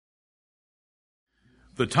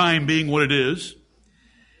the time being what it is,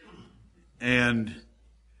 and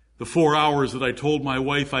the 4 hours that I told my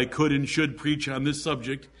wife I could and should preach on this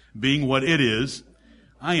subject being what it is,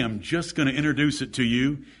 I am just going to introduce it to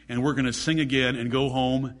you, and we're going to sing again and go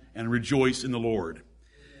home and rejoice in the Lord.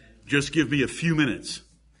 Just give me a few minutes.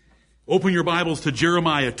 Open your Bibles to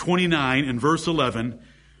Jeremiah 29 and verse 11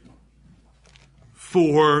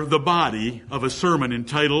 for the body of a sermon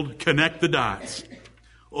entitled, Connect the Dots.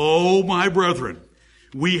 Oh, my brethren,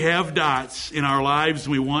 we have dots in our lives,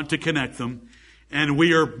 and we want to connect them, and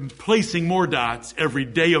we are placing more dots every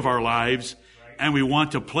day of our lives, and we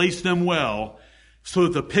want to place them well, so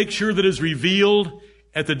that the picture that is revealed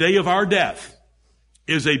at the day of our death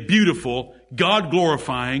is a beautiful,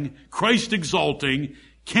 God-glorifying, Christ-exalting,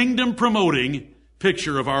 kingdom-promoting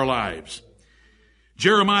picture of our lives.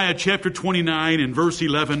 Jeremiah chapter 29 and verse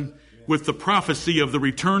 11, with the prophecy of the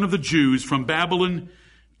return of the Jews from Babylon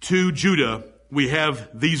to Judah, we have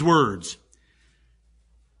these words.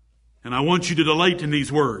 And I want you to delight in these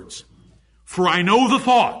words. For I know the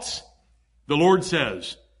thoughts, the Lord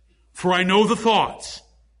says, for I know the thoughts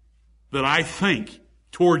that I think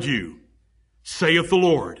toward you, saith the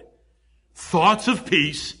Lord, thoughts of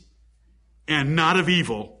peace and not of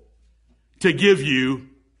evil, to give you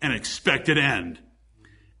an expected end.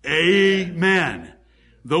 Amen.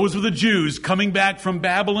 Those are the Jews coming back from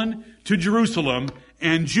Babylon to Jerusalem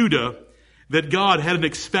and Judah, that God had an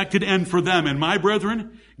expected end for them. And my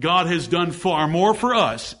brethren, God has done far more for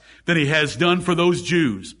us than He has done for those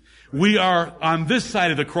Jews. We are on this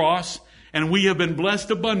side of the cross, and we have been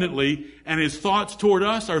blessed abundantly, and His thoughts toward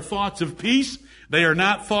us are thoughts of peace. They are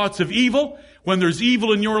not thoughts of evil. When there's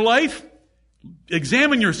evil in your life,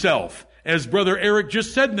 examine yourself, as Brother Eric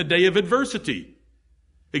just said, in the day of adversity.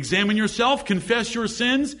 Examine yourself, confess your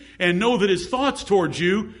sins, and know that His thoughts towards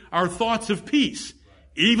you are thoughts of peace.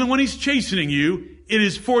 Even when He's chastening you, it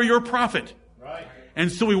is for your profit.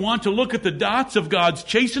 And so we want to look at the dots of God's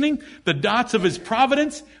chastening, the dots of His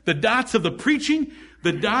providence, the dots of the preaching,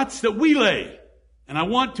 the dots that we lay. And I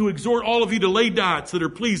want to exhort all of you to lay dots that are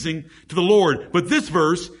pleasing to the Lord. But this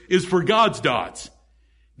verse is for God's dots.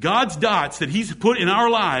 God's dots that He's put in our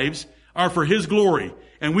lives are for His glory.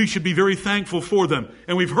 And we should be very thankful for them.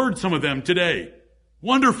 And we've heard some of them today.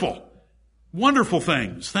 Wonderful. Wonderful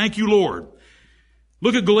things. Thank you, Lord.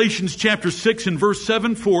 Look at Galatians chapter 6 and verse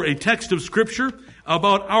 7 for a text of Scripture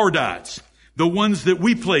about our dots, the ones that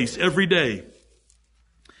we place every day.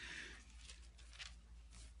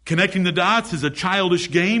 Connecting the dots is a childish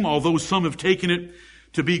game, although some have taken it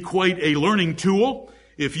to be quite a learning tool.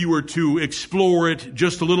 If you were to explore it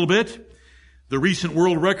just a little bit, the recent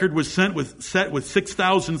world record was set with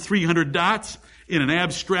 6,300 dots in an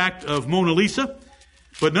abstract of Mona Lisa,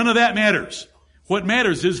 but none of that matters. What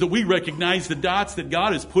matters is that we recognize the dots that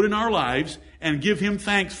God has put in our lives and give Him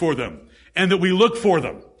thanks for them, and that we look for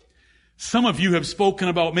them. Some of you have spoken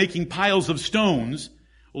about making piles of stones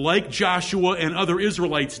like Joshua and other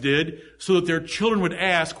Israelites did, so that their children would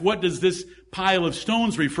ask, what does this pile of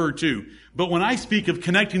stones refer to? But when I speak of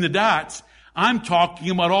connecting the dots, I'm talking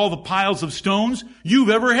about all the piles of stones you've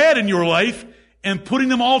ever had in your life and putting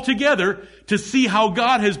them all together to see how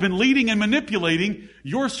God has been leading and manipulating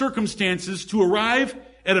your circumstances to arrive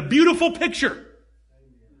at a beautiful picture.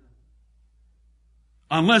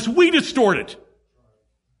 Unless we distort it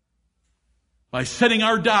by setting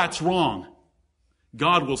our dots wrong,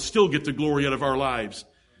 God will still get the glory out of our lives.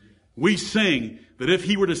 We sing that if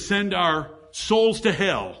He were to send our souls to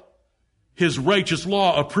hell, His righteous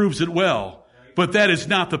law approves it well. But that is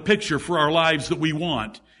not the picture for our lives that we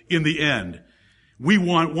want in the end. We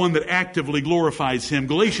want one that actively glorifies Him.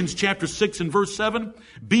 Galatians chapter 6 and verse 7,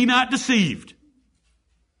 be not deceived.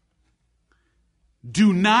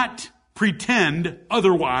 Do not pretend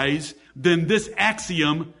otherwise than this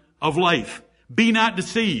axiom of life. Be not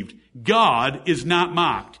deceived. God is not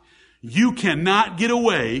mocked. You cannot get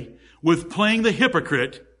away with playing the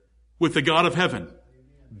hypocrite with the God of heaven.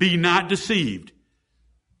 Be not deceived.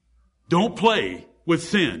 Don't play with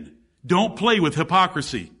sin. Don't play with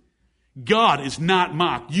hypocrisy. God is not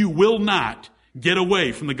mocked. You will not get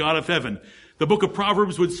away from the God of heaven. The book of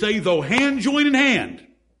Proverbs would say, though hand join in hand.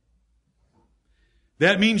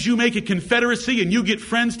 That means you make a confederacy and you get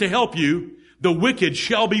friends to help you. The wicked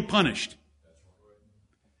shall be punished.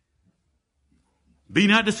 Be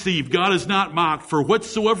not deceived. God is not mocked. For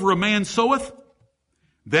whatsoever a man soweth,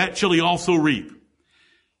 that shall he also reap.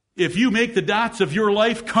 If you make the dots of your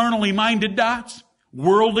life carnally minded dots,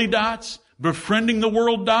 worldly dots, befriending the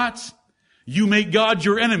world dots, you make God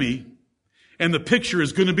your enemy, and the picture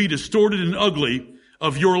is going to be distorted and ugly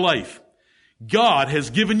of your life. God has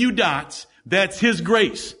given you dots. That's His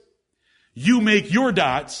grace. You make your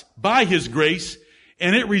dots by His grace,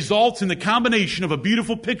 and it results in the combination of a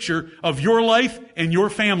beautiful picture of your life and your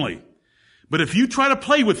family. But if you try to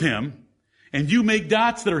play with Him, and you make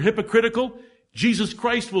dots that are hypocritical, Jesus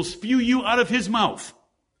Christ will spew you out of His mouth,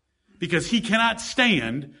 because He cannot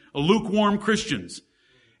stand lukewarm Christians.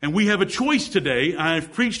 And we have a choice today.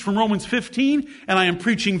 I've preached from Romans 15, and I am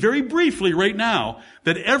preaching very briefly right now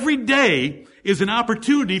that every day is an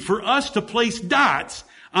opportunity for us to place dots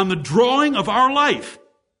on the drawing of our life.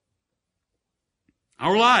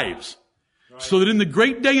 Our lives. Right. So that in the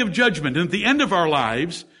great day of judgment and at the end of our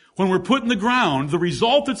lives, when we're put in the ground, the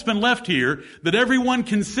result that's been left here that everyone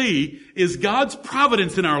can see is God's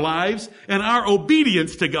providence in our lives and our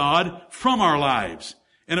obedience to God from our lives.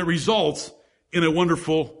 And it results in a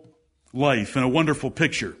wonderful life and a wonderful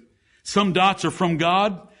picture. Some dots are from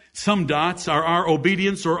God. Some dots are our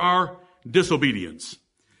obedience or our disobedience.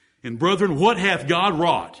 And brethren, what hath God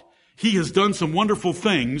wrought? He has done some wonderful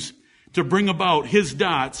things to bring about His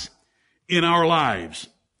dots in our lives.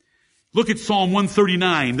 Look at Psalm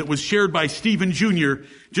 139 that was shared by Stephen Jr.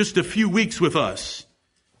 just a few weeks ago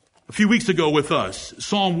with us.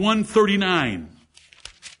 Psalm 139.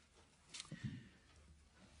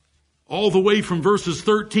 All the way from verses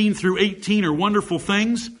 13 through 18 are wonderful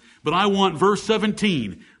things, but I want verse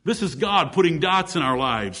 17. This is God putting dots in our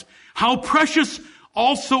lives. How precious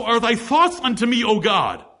also are thy thoughts unto me, O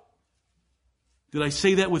God. Did I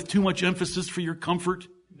say that with too much emphasis for your comfort?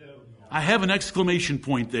 No. I have an exclamation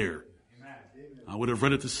point there. I would have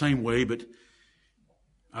read it the same way, but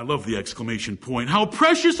I love the exclamation point. How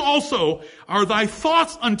precious also are thy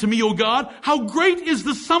thoughts unto me, O God. How great is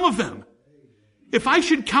the sum of them. If I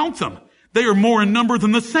should count them, they are more in number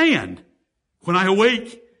than the sand. When I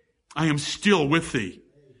awake, I am still with thee.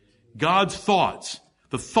 God's thoughts,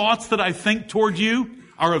 the thoughts that I think toward you,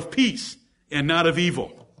 are of peace and not of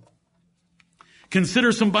evil.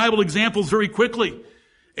 Consider some Bible examples very quickly.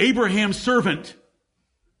 Abraham's servant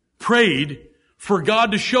prayed for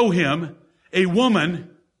God to show him a woman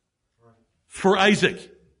for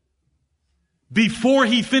Isaac. Before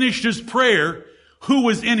he finished his prayer, who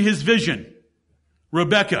was in his vision?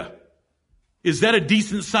 Rebekah. Is that a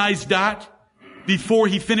decent-sized dot? Before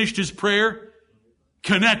he finished his prayer?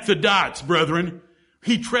 Connect the dots, brethren.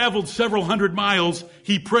 He traveled several hundred miles.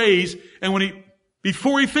 He prays, and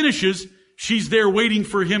before he finishes, she's there waiting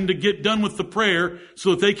for him to get done with the prayer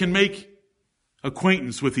so that they can make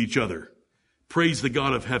acquaintance with each other. Praise the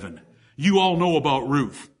God of heaven. You all know about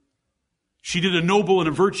Ruth. She did a noble and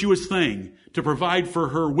a virtuous thing to provide for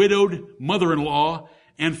her widowed mother-in-law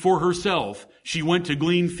and for herself. She went to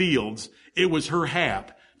glean fields. It was her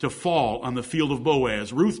hap to fall on the field of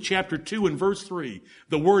Boaz. Ruth chapter 2 and verse 3.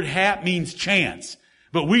 The word hap means chance.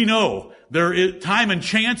 But we know time and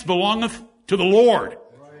chance belongeth to the Lord.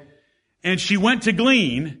 Right. And she went to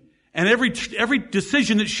glean, and every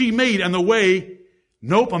decision that she made on the way,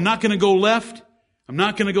 nope, I'm not going to go left. I'm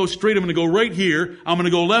not going to go straight. I'm going to go right here. I'm going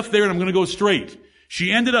to go left there, and I'm going to go straight.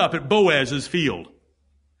 She ended up at Boaz's field.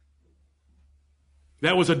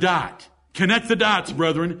 That was a dot. Connect the dots,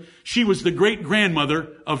 brethren. She was the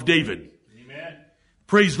great-grandmother of David. Amen.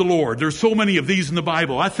 Praise the Lord. There's so many of these in the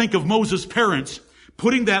Bible. I think of Moses' parents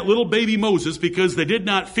putting that little baby Moses, because they did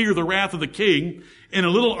not fear the wrath of the king, in a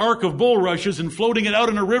little ark of bulrushes and floating it out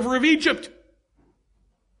in a river of Egypt.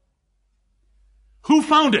 Who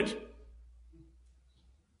found it?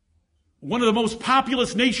 One of the most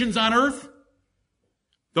populous nations on earth,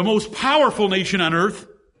 the most powerful nation on earth,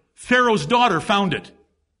 Pharaoh's daughter found it.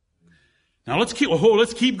 Now let's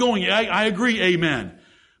keep going. I agree, amen.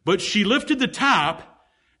 But she lifted the top,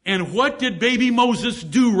 and what did baby Moses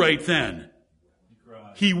do right then?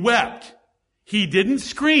 He wept. He didn't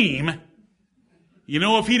scream. You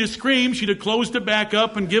know, if he'd have screamed, she'd have closed it back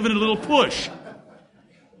up and given it a little push.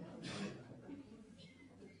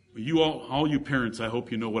 You all you parents, I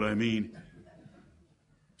hope you know what I mean.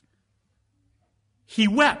 He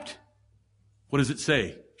wept. What does it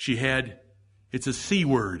say? It's a C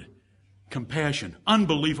word. Compassion.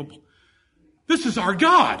 Unbelievable. This is our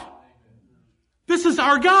God. This is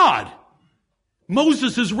our God.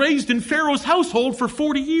 Moses is raised in Pharaoh's household for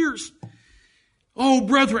 40 years. Oh,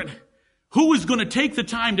 brethren, who is going to take the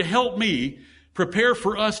time to help me prepare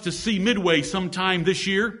for us to see Midway sometime this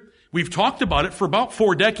year? We've talked about it for about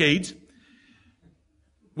 4 decades.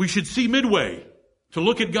 We should see Midway to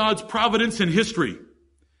look at God's providence in history.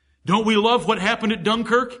 Don't we love what happened at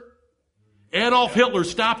Dunkirk? Adolf Hitler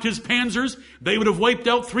stopped his panzers. They would have wiped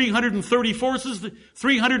out 330 forces,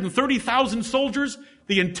 330,000 soldiers,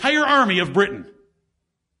 the entire army of Britain.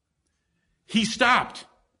 He stopped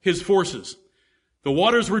his forces. The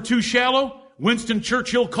waters were too shallow. Winston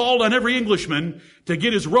Churchill called on every Englishman to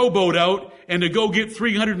get his rowboat out and to go get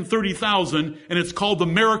 330,000, and it's called the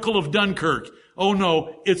Miracle of Dunkirk. Oh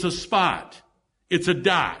no, it's a spot. It's a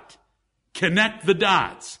dot. Connect the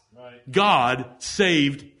dots. Right. God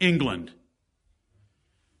saved England.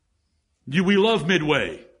 We love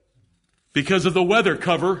Midway because of the weather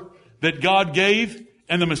cover that God gave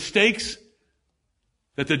and the mistakes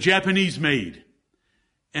that the Japanese made.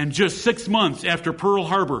 And just 6 months after Pearl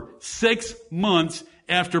Harbor, 6 months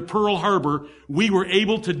after Pearl Harbor, we were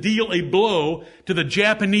able to deal a blow to the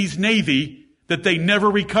Japanese Navy that they never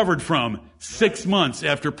recovered from 6 months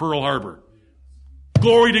after Pearl Harbor.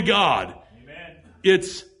 Glory to God. Amen.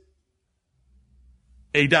 It's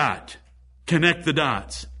a dot. Connect the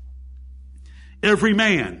dots. Every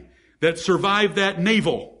man that survived that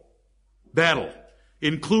naval battle,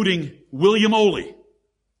 including William Oley,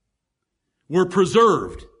 were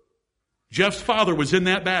preserved. Jeff's father was in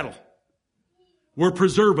that battle. Were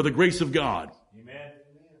preserved by the grace of God. Amen.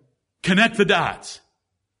 Connect the dots.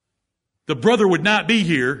 The brother would not be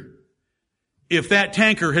here if that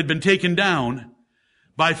tanker had been taken down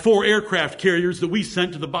by 4 aircraft carriers that we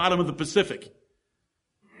sent to the bottom of the Pacific.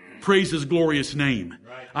 Praise His glorious name.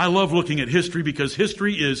 Right. I love looking at history because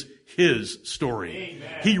history is His story.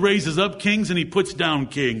 Amen. He raises up kings and He puts down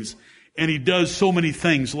kings. And He does so many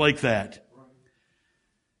things like that.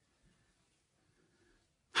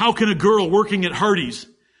 How can a girl working at Hardee's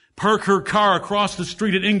park her car across the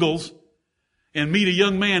street at Ingalls and meet a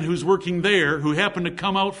young man who's working there who happened to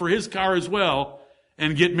come out for his car as well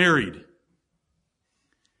and get married?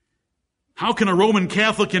 How can a Roman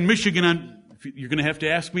Catholic in Michigan, you're going to have to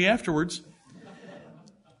ask me afterwards.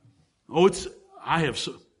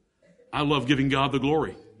 I love giving God the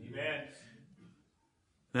glory. Amen.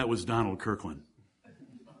 That was Donald Kirkland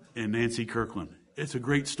and Nancy Kirkland. It's a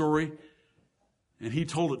great story. And he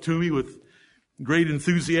told it to me with great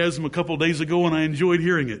enthusiasm a couple days ago, and I enjoyed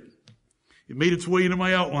hearing it. It made its way into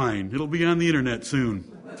my outline. It'll be on the internet soon.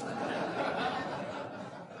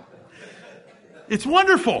 It's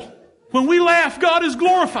wonderful. When we laugh, God is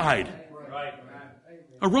glorified.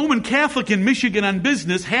 A Roman Catholic in Michigan on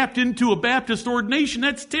business happed into a Baptist ordination.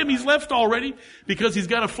 That's Tim. He's left already because he's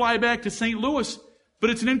got to fly back to St. Louis.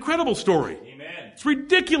 But it's an incredible story. Amen. It's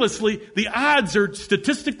the odds are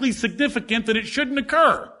statistically significant that it shouldn't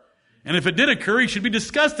occur. And if it did occur, he should be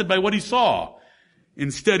disgusted by what he saw.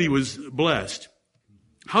 Instead, he was blessed.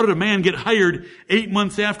 How did a man get hired 8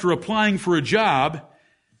 months after applying for a job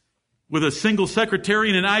with a single secretary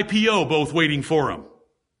and an IPO both waiting for him?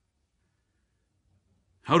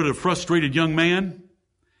 How did a frustrated young man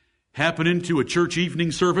happen into a church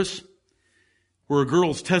evening service where a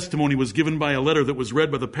girl's testimony was given by a letter that was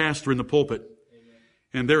read by the pastor in the pulpit? Amen.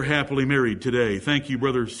 And they're happily married today. Thank you,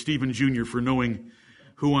 Brother Stephen Jr., for knowing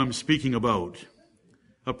who I'm speaking about.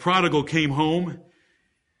 A prodigal came home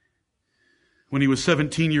when he was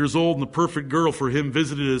 17 years old, and the perfect girl for him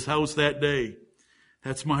visited his house that day.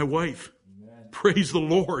 That's my wife. Amen. Praise the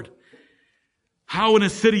Lord. How in a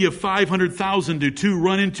city of 500,000 do two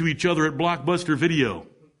run into each other at Blockbuster Video?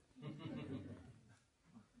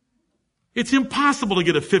 It's impossible to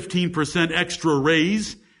get a 15% extra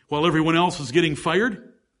raise while everyone else is getting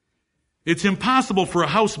fired. It's impossible for a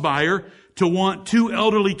house buyer to want 2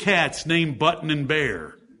 elderly cats named Button and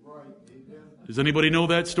Bear. Does anybody know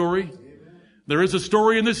that story? There is a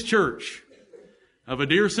story in this church of a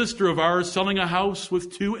dear sister of ours selling a house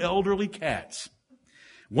with 2 elderly cats.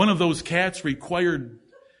 One of those cats required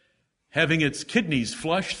having its kidneys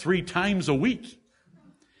flushed 3 times a week.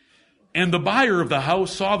 And the buyer of the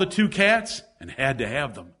house saw the 2 cats and had to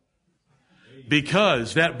have them.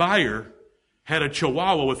 Because that buyer had a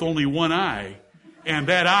chihuahua with only one eye, and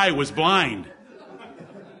that eye was blind.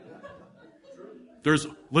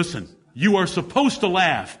 Listen, you are supposed to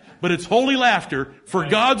laugh, but it's holy laughter for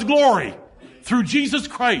God's glory through Jesus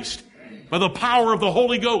Christ by the power of the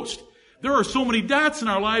Holy Ghost. There are so many dots in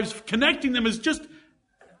our lives. Connecting them is just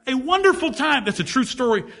a wonderful time. That's a true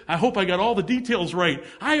story. I hope I got all the details right.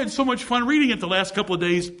 I had so much fun reading it the last couple of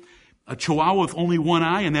days. A chihuahua with only one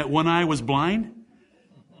eye, and that one eye was blind?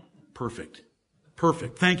 Perfect.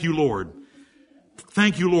 Perfect. Thank you, Lord.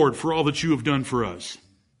 Thank you, Lord, for all that you have done for us.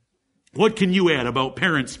 What can you add about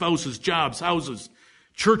parents, spouses, jobs, houses,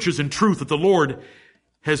 churches, and truth that the Lord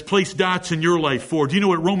has placed dots in your life for? Do you know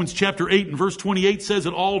what Romans chapter 8 and verse 28 says?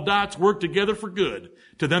 That all dots work together for good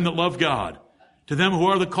to them that love God, to them who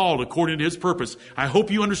are the called according to His purpose. I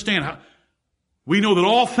hope you understand how we know that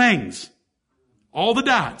all things, all the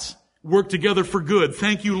dots, work together for good.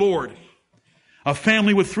 Thank you, Lord. A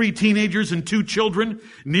family with 3 teenagers and 2 children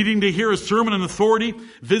needing to hear a sermon on authority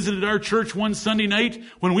visited our church one Sunday night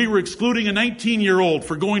when we were excluding a 19-year-old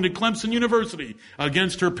for going to Clemson University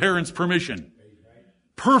against her parents' permission.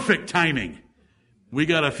 Perfect timing. We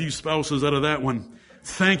got a few spouses out of that one.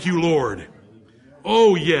 Thank you, Lord.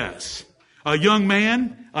 Oh, yes. A young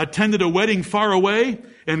man attended a wedding far away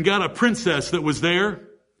and got a princess that was there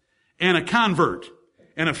and a convert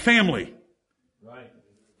and a family.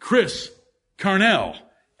 Chris Carnell,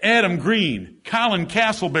 Adam Green, Colin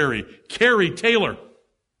Castleberry, Carrie Taylor.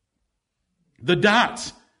 The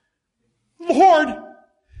dots. Lord,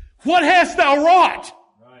 what hast thou wrought?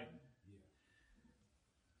 Right.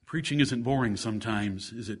 Preaching isn't boring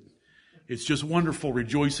sometimes, is it? It's just wonderful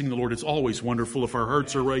rejoicing in the Lord. It's always wonderful if our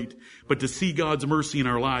hearts are right. But to see God's mercy in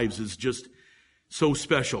our lives is just so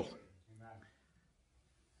special.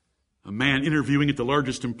 A man interviewing at the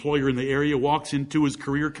largest employer in the area walks into his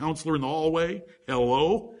career counselor in the hallway.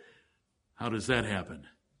 Hello? How does that happen?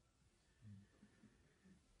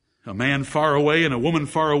 A man far away and a woman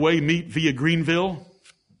far away meet via Greenville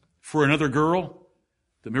for another girl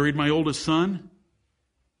that married my oldest son.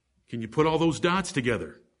 Can you put all those dots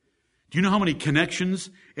together? Do you know how many connections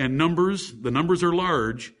and numbers, the numbers are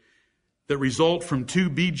large, that result from 2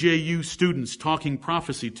 BJU students talking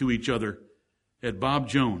prophecy to each other at Bob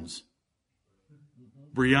Jones?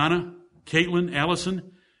 Brianna, Caitlin,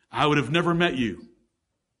 Allison, I would have never met you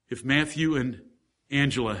if Matthew and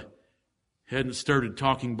Angela hadn't started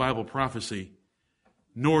talking Bible prophecy.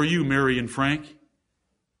 Nor you, Mary and Frank.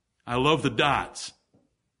 I love the dots.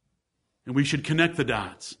 And we should connect the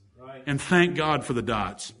dots. Right. And thank God for the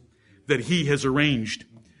dots that He has arranged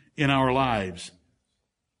in our lives.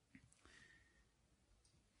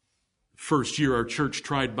 First year our church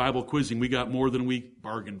tried Bible quizzing. We got more than we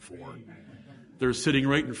bargained for. They're sitting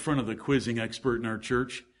right in front of the quizzing expert in our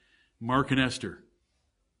church, Mark and Esther.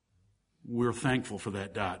 We're thankful for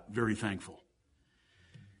that dot. Very thankful.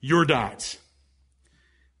 Your dots.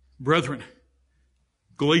 Brethren,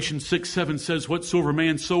 Galatians 6:7 says, whatsoever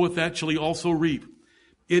man soweth, that shall he also reap.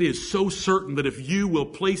 It is so certain that if you will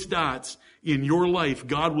place dots in your life,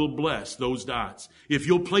 God will bless those dots. If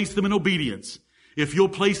you'll place them in obedience, if you'll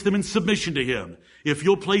place them in submission to Him, if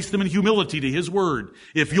you'll place them in humility to His Word,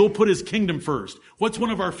 if you'll put His kingdom first. What's one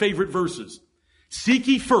of our favorite verses? Seek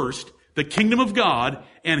ye first the kingdom of God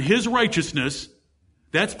and His righteousness.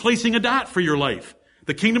 That's placing a dot for your life.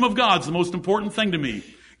 The kingdom of God's the most important thing to me.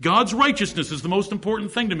 God's righteousness is the most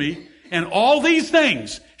important thing to me. And all these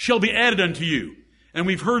things shall be added unto you. And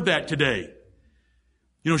we've heard that today.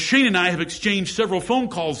 You know, Shane and I have exchanged several phone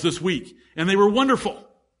calls this week, and they were wonderful.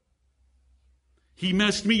 He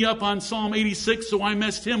messed me up on Psalm 86, so I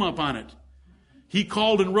messed him up on it. He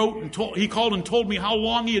called and told me how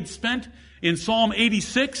long he had spent in Psalm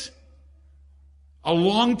 86. A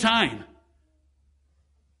long time.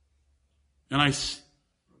 And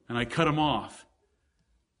I cut him off.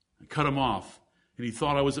 And he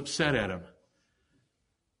thought I was upset at him.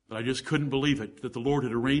 But I just couldn't believe it, that the Lord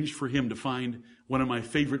had arranged for him to find one of my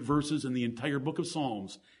favorite verses in the entire book of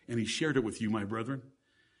Psalms. And He shared it with you, my brethren.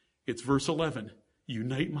 It's verse 11.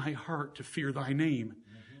 Unite my heart to fear Thy name,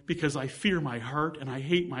 because I fear my heart and I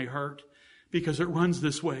hate my heart, because it runs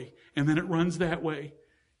this way and then it runs that way.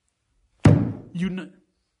 And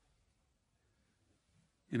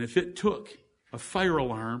if it took a fire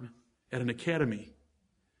alarm at an academy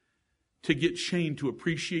to get Shane to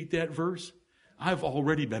appreciate that verse, I've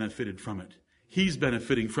already benefited from it. He's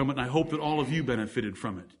benefiting from it, and I hope that all of you benefited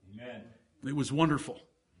from it. Amen. It was wonderful.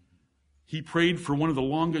 He prayed for one of the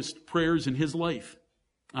longest prayers in his life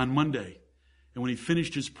on Monday. And when he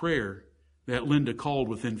finished his prayer, that Linda called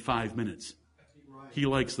within 5 minutes. He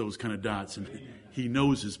likes those kind of dots, and he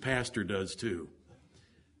knows his pastor does too.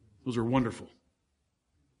 Those are wonderful.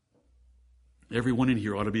 Everyone in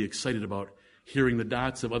here ought to be excited about hearing the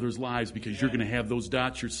dots of others' lives, because you're going to have those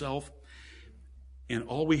dots yourself. And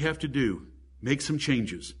all we have to do, make some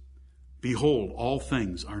changes. Behold, all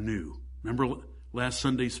things are new. Remember last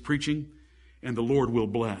Sunday's preaching? And the Lord will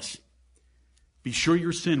bless. Be sure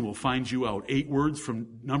your sin will find you out. 8 words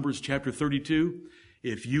from Numbers chapter 32.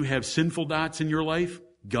 If you have sinful dots in your life,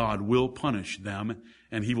 God will punish them,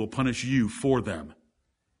 and He will punish you for them.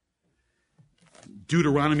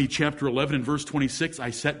 Deuteronomy chapter 11 and verse 26,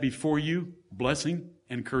 I set before you blessing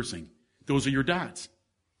and cursing. Those are your dots.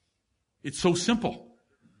 It's so simple.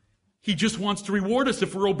 He just wants to reward us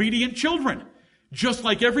if we're obedient children. Just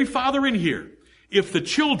like every father in here. If the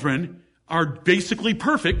children are basically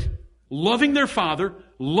perfect, loving their father,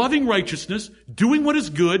 loving righteousness, doing what is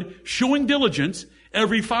good, showing diligence,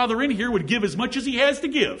 every father in here would give as much as he has to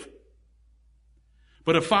give.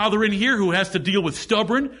 But a father in here who has to deal with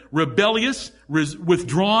stubborn, rebellious,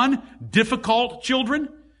 withdrawn, difficult children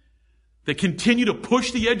that continue to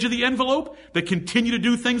push the edge of the envelope, that continue to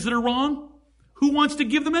do things that are wrong, who wants to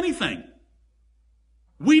give them anything?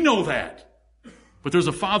 We know that. But there's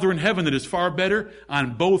a Father in heaven that is far better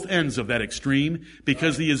on both ends of that extreme,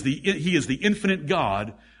 because He is the infinite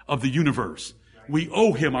God of the universe. We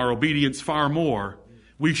owe Him our obedience far more.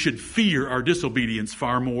 We should fear our disobedience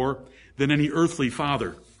far more than any earthly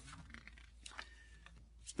father.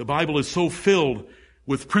 The Bible is so filled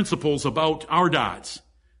with principles about our dots.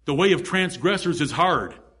 The way of transgressors is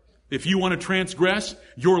hard. If you want to transgress,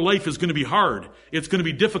 your life is going to be hard. It's going to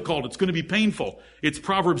be difficult. It's going to be painful. It's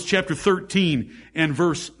Proverbs chapter 13 and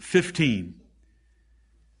verse 15.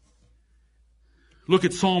 Look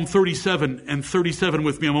at Psalm 37 and 37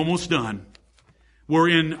 with me. I'm almost done. We're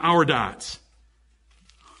in our dots.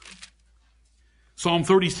 Psalm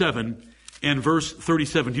 37 and verse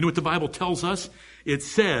 37. Do you know what the Bible tells us? It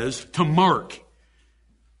says to mark.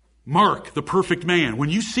 Mark the perfect man. When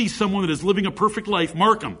you see someone that is living a perfect life,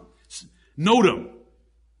 mark him. Note him.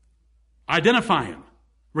 Identify him.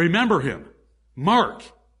 Remember him. Mark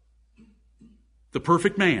the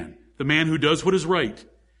perfect man, the man who does what is right.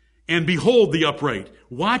 And behold the upright.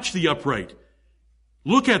 Watch the upright.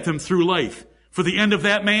 Look at them through life. For the end of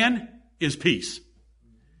that man is peace.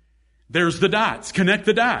 There's the dots. Connect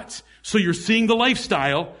the dots. So you're seeing the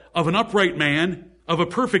lifestyle of an upright man, of a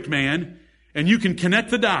perfect man, and you can connect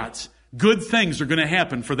the dots. Good things are going to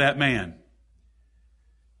happen for that man.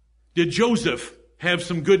 Did Joseph have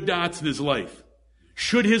some good dots in his life?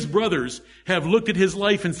 Should his brothers have looked at his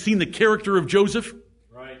life and seen the character of Joseph?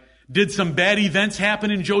 Right. Did some bad events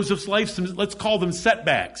happen in Joseph's life? Let's call them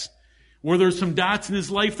setbacks. Were there some dots in his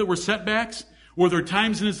life that were setbacks? Were there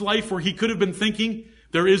times in his life where he could have been thinking,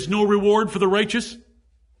 there is no reward for the righteous?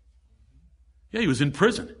 Yeah, he was in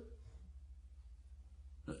prison.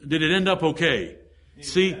 Did it end up okay? Amen.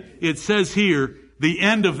 See, it says here, the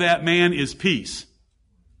end of that man is peace.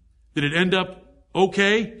 Did it end up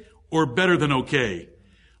okay or better than okay?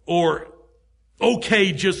 Or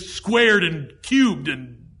okay just squared and cubed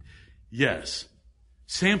and yes.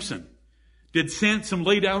 Samson. Did Samson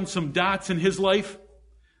lay down some dots in his life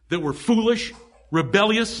that were foolish,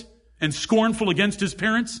 rebellious, and scornful against his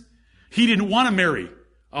parents? He didn't want to marry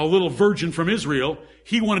a little virgin from Israel.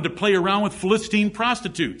 He wanted to play around with Philistine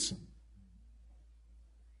prostitutes.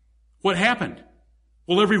 What happened?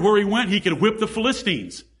 Well, everywhere he went, he could whip the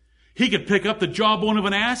Philistines. He could pick up the jawbone of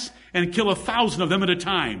an ass and kill 1,000 of them at a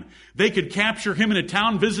time. They could capture him in a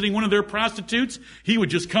town visiting one of their prostitutes. He would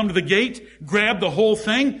just come to the gate, grab the whole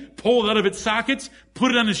thing, pull it out of its sockets,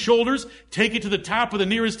 put it on his shoulders, take it to the top of the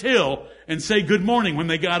nearest hill, and say good morning when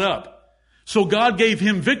they got up. So God gave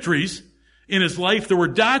him victories in his life. There were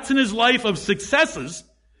dots in his life of successes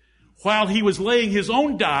while he was laying his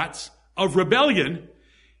own dots of rebellion.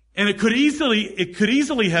 And it could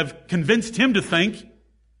easily have convinced him to think,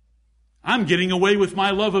 I'm getting away with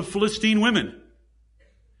my love of Philistine women.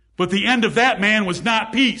 But the end of that man was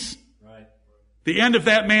not peace. Right. The end of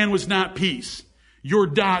that man was not peace. Your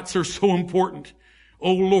dots are so important.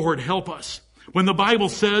 Oh Lord, help us. When the Bible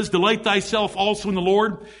says, delight thyself also in the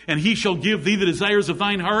Lord, and he shall give thee the desires of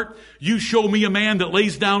thine heart, you show me a man that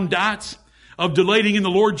lays down dots of delighting in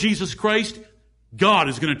the Lord Jesus Christ, God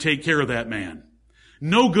is going to take care of that man.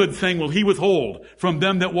 No good thing will he withhold from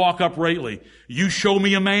them that walk uprightly. You show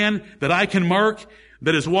me a man that I can mark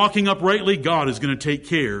that is walking uprightly, God is going to take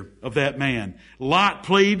care of that man. Lot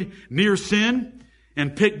played near sin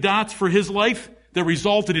and picked dots for his life that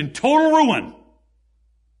resulted in total ruin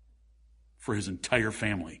for his entire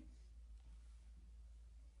family.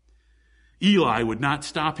 Eli would not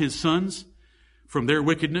stop his sons from their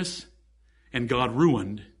wickedness, and God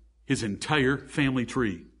ruined his entire family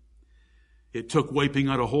tree. It took wiping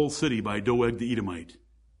out a whole city by Doeg the Edomite.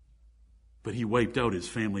 But he wiped out his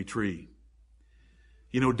family tree.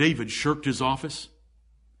 You know, David shirked his office.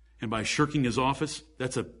 And by shirking his office,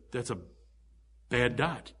 that's a bad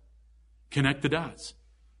dot. Connect the dots.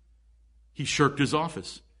 He shirked his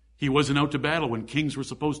office. He wasn't out to battle when kings were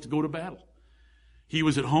supposed to go to battle. He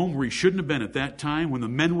was at home where he shouldn't have been at that time. When the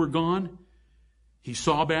men were gone, he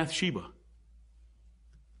saw Bathsheba.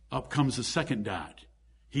 Up comes the second dot.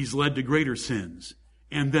 He's led to greater sins,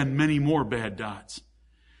 and then many more bad dots.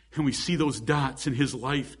 And we see those dots in his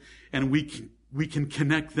life, and we can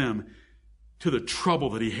connect them to the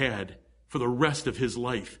trouble that he had for the rest of his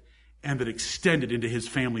life, and that extended into his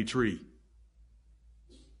family tree.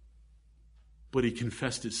 But he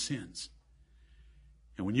confessed his sins.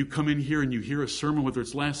 And when you come in here and you hear a sermon, whether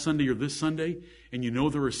it's last Sunday or this Sunday, and you know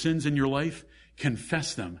there are sins in your life,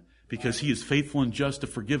 confess them, because he is faithful and just to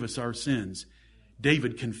forgive us our sins.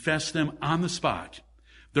 David confessed them on the spot.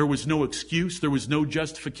 There was no excuse. There was no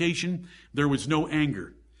justification. There was no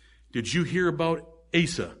anger. Did you hear about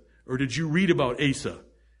Asa, or did you read about Asa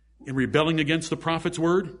in rebelling against the prophet's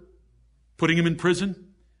word, putting him in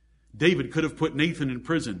prison? David could have put Nathan in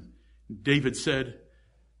prison. David said,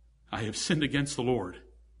 I have sinned against the Lord.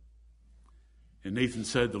 And Nathan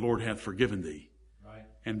said, the Lord hath forgiven thee. Right.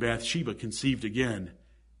 And Bathsheba conceived again.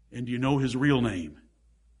 And do you know his real name?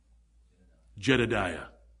 Jedediah.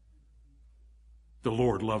 The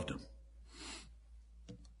Lord loved him.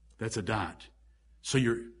 That's a dot. So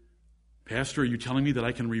Pastor, are you telling me that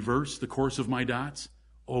I can reverse the course of my dots?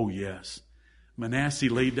 Oh, yes.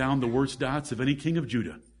 Manasseh laid down the worst dots of any king of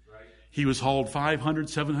Judah. Right. He was hauled 500,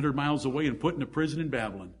 700 miles away and put in a prison in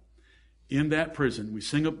Babylon. In that prison, we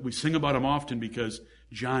sing about him often because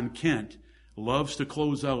John Kent loves to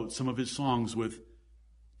close out some of his songs with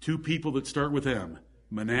two people that start with M,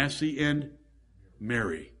 Manasseh and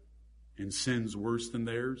Mary, and sins worse than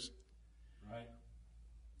theirs. Right.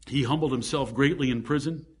 He humbled himself greatly in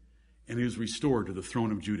prison, and he was restored to the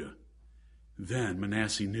throne of Judah. Then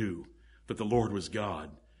Manasseh knew that the Lord was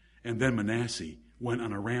God, and then Manasseh went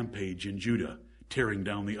on a rampage in Judah, tearing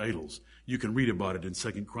down the idols. You can read about it in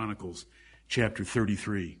 2 Chronicles chapter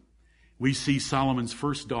 33. We see Solomon's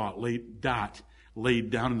first dot laid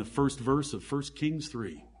down in the first verse of 1 Kings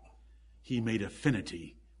 3. He made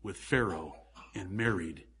affinity with Pharaoh and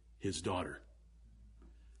married his daughter.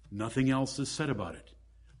 Nothing else is said about it.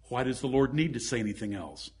 Why does the Lord need to say anything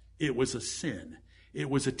else? It was a sin. It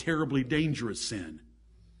was a terribly dangerous sin.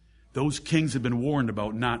 Those kings had been warned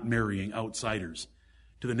about not marrying outsiders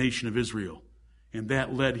to the nation of Israel. And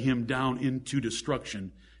that led him down into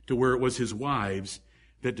destruction to where it was his wives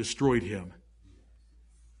that destroyed him.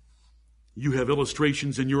 You have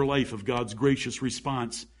illustrations in your life of God's gracious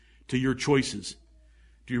response to your choices.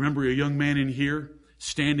 Do you remember a young man in here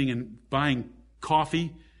standing and buying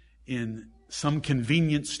coffee in some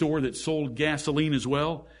convenience store that sold gasoline as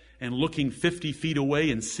well, and looking 50 feet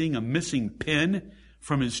away and seeing a missing pin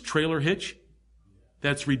from his trailer hitch?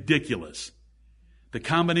 That's ridiculous. The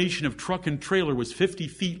combination of truck and trailer was 50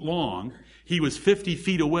 feet long. He was 50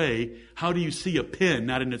 feet away. How do you see a pin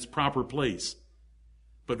not in its proper place?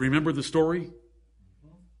 But remember the story?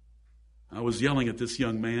 I was yelling at this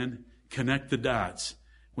young man, connect the dots,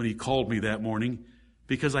 when he called me that morning,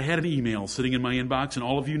 because I had an email sitting in my inbox, and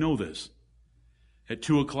all of you know this. At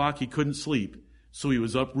 2 o'clock, he couldn't sleep, so he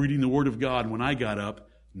was up reading the Word of God. When I got up,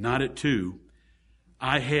 not at 2,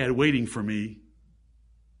 I had waiting for me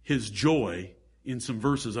his joy in some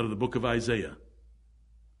verses out of the book of Isaiah.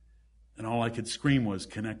 And all I could scream was,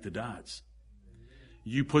 connect the dots.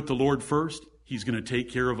 You put the Lord first, He's going to take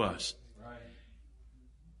care of us. Right.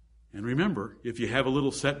 And remember, if you have a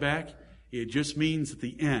little setback, it just means that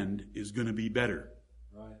the end is going to be better.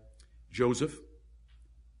 Right. Joseph,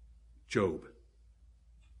 Job.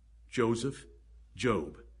 Joseph,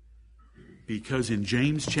 Job. Because in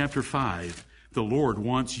James chapter 5, the Lord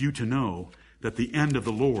wants you to know that the end of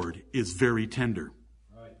the Lord is very tender.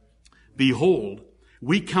 Right. Behold,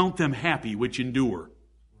 we count them happy which endure.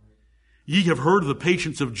 Ye have heard of the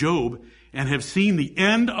patience of Job, and have seen the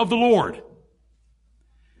end of the Lord,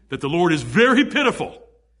 that the Lord is very pitiful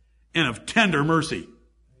and of tender mercy.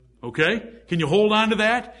 Okay? Can you hold on to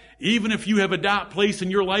that? Even if you have a dot placed in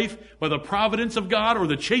your life by the providence of God or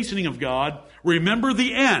the chastening of God, remember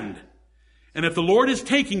the end. And if the Lord is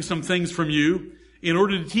taking some things from you in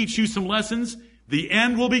order to teach you some lessons, the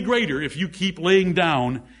end will be greater if you keep laying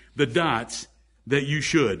down the dots that you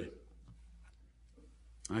should.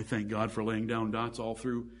 I thank God for laying down dots all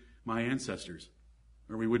through my ancestors,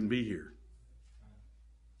 or we wouldn't be here.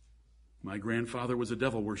 My grandfather was a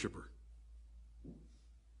devil worshiper.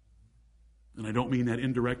 And I don't mean that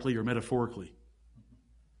indirectly or metaphorically.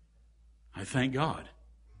 I thank God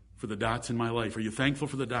for the dots in my life. Are you thankful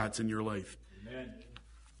for the dots in your life? Amen.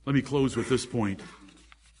 Let me close with this point.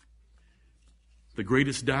 The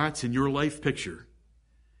greatest dots in your life picture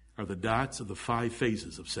are the dots of the 5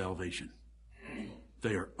 phases of salvation.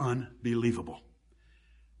 They are unbelievable.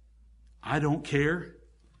 I don't care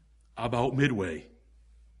about Midway.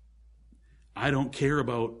 I don't care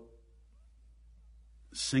about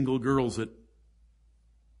single girls at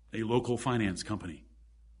a local finance company.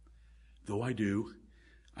 Though I do.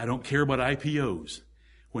 I don't care about IPOs.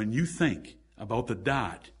 When you think about the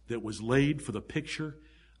dot that was laid for the picture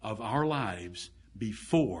of our lives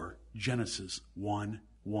before Genesis 1:1.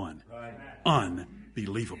 Right.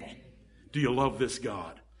 Unbelievable. Do you love this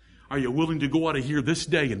God? Are you willing to go out of here this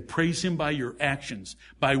day and praise Him by your actions,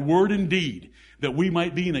 by word and deed, that we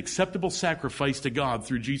might be an acceptable sacrifice to God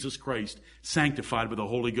through Jesus Christ, sanctified by the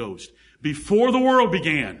Holy Ghost. Before the world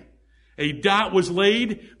began, a dot was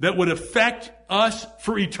laid that would affect us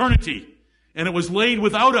for eternity. And it was laid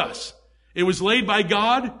without us. It was laid by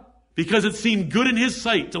God because it seemed good in His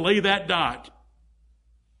sight to lay that dot.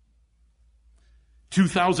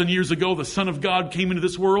 2,000 years ago, the Son of God came into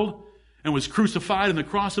this world and was crucified on the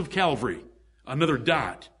cross of Calvary. Another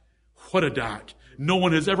dot. What a dot. No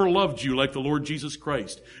one has ever loved you like the Lord Jesus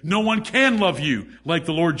Christ. No one can love you like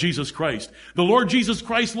the Lord Jesus Christ. The Lord Jesus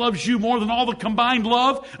Christ loves you more than all the combined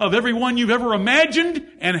love of everyone you've ever imagined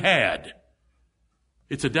and had.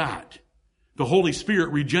 It's a dot. The Holy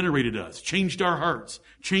Spirit regenerated us, changed our hearts,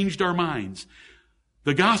 changed our minds.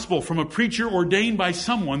 The gospel from a preacher ordained by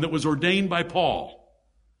someone that was ordained by Paul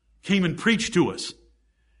came and preached to us.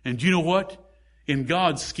 And do you know what? In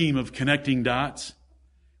God's scheme of connecting dots,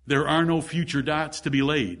 there are no future dots to be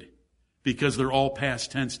laid because they're all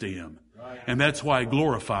past tense to Him. Right. And that's why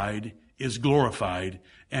glorified is glorified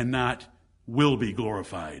and not will be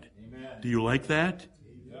glorified. Amen. Do you like that?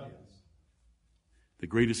 Yes. The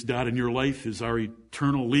greatest dot in your life is our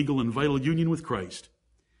eternal, legal, and vital union with Christ.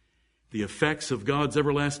 The effects of God's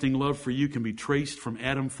everlasting love for you can be traced from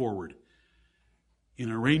Adam forward.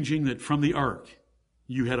 In arranging that from the ark,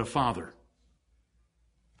 you had a father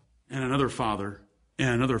and another father and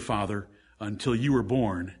another father until you were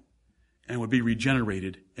born and would be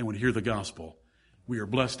regenerated and would hear the gospel. We are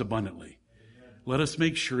blessed abundantly. Amen. Let us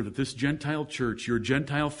make sure that this Gentile church, your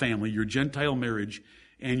Gentile family, your Gentile marriage,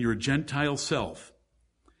 and your Gentile self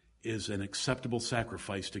is an acceptable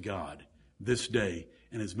sacrifice to God this day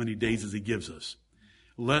and as many days as He gives us.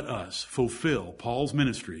 Let us fulfill Paul's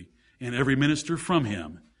ministry and every minister from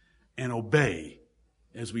him and obey,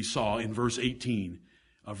 as we saw in verse 18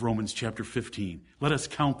 of Romans chapter 15. Let us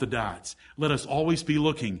count the dots. Let us always be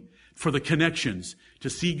looking for the connections to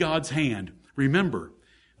see God's hand. Remember,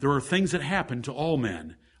 there are things that happen to all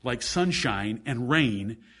men, like sunshine and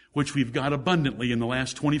rain, which we've got abundantly in the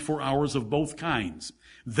last 24 hours of both kinds.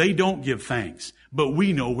 They don't give thanks, but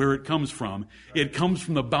we know where it comes from. It comes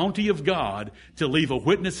from the bounty of God to leave a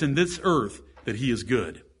witness in this earth that He is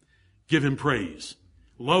good. Give Him praise.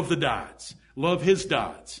 Love the dots. Love His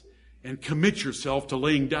dots. And commit yourself to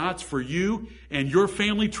laying dots for you and your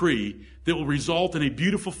family tree that will result in a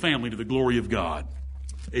beautiful family to the glory of God.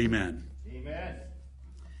 Amen. Amen.